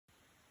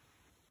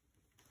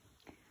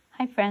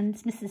Hi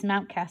friends, Mrs.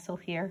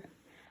 Mountcastle here.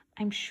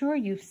 I'm sure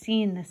you've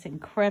seen this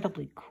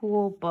incredibly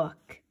cool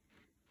book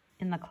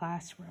in the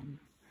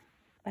classroom,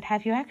 but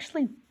have you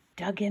actually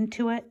dug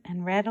into it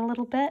and read a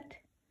little bit?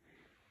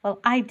 Well,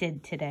 I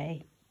did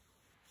today,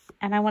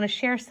 and I want to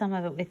share some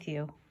of it with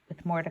you,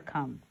 with more to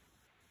come.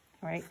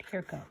 All right,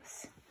 here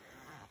goes.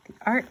 The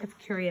Art of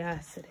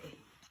Curiosity.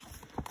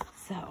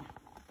 So,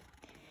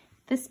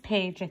 this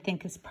page I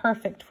think is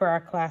perfect for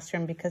our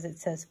classroom because it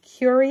says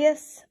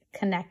Curious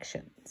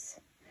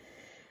Connections.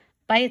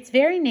 By its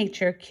very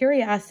nature,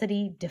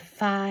 curiosity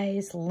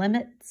defies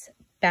limits,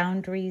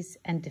 boundaries,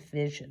 and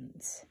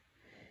divisions.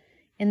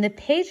 In the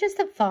pages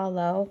that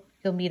follow,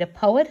 you'll meet a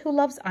poet who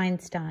loves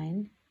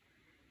Einstein,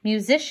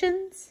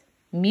 musicians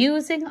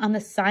musing on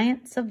the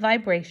science of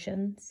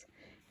vibrations,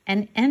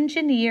 an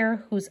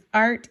engineer whose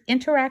art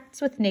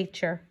interacts with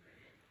nature,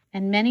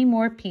 and many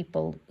more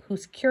people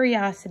whose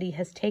curiosity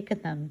has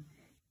taken them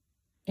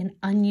in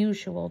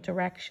unusual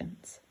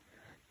directions.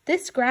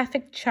 This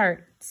graphic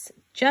charts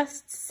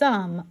just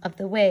some of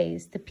the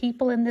ways the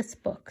people in this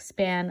book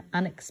span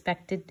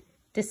unexpected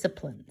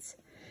disciplines,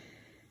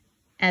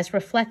 as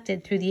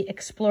reflected through the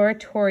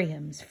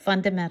Exploratorium's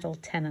fundamental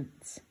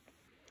tenets.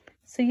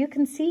 So you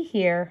can see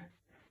here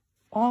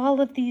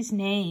all of these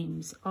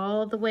names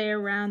all the way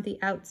around the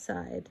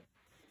outside.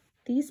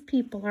 These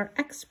people are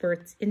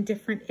experts in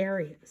different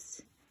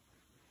areas.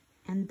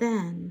 And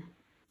then,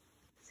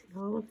 see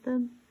all of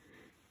them?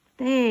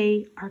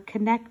 They are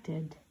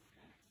connected,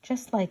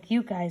 just like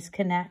you guys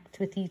connect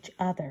with each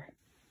other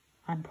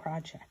on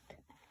project.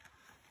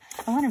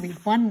 I want to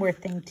read one more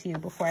thing to you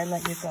before I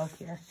let you go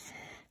here.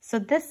 So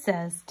this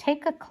says,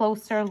 take a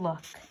closer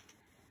look.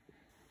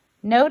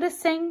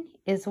 Noticing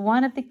is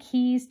one of the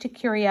keys to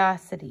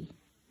curiosity.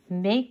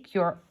 Make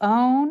your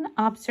own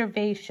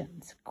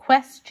observations.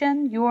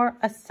 Question your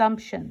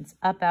assumptions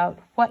about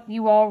what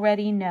you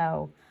already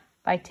know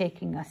by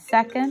taking a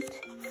second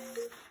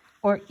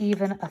or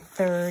even a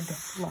third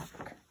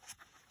look.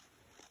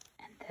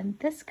 And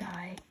this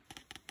guy,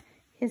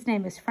 his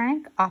name is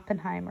Frank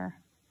Oppenheimer,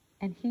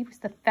 and he was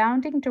the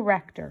founding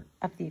director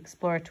of the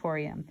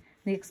Exploratorium.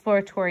 The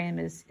Exploratorium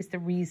is the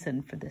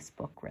reason for this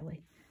book,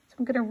 really. So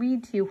I'm going to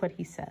read to you what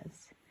he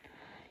says.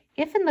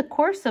 If in the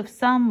course of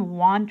some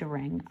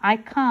wandering, I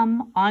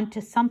come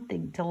onto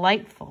something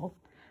delightful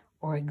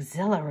or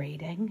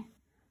exhilarating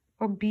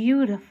or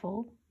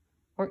beautiful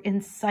or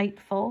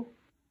insightful,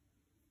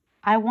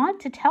 I want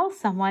to tell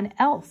someone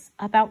else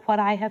about what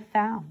I have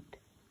found.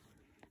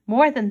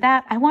 More than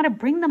that, I want to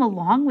bring them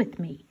along with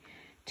me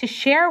to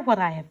share what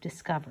I have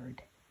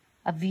discovered.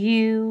 A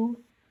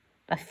view,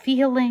 a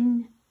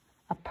feeling,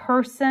 a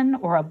person,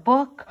 or a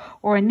book,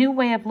 or a new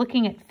way of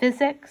looking at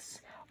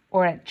physics,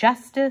 or at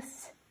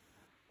justice,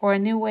 or a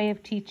new way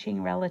of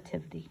teaching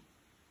relativity.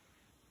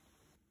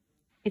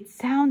 It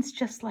sounds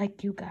just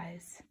like you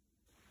guys.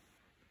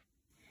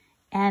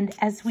 And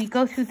as we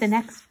go through the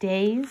next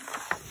days,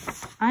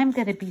 I'm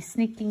going to be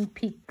sneaking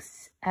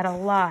peeks at a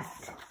lot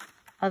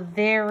of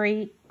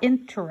very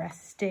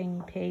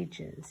interesting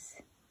pages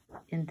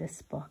in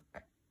this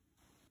book.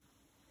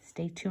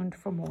 Stay tuned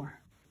for more.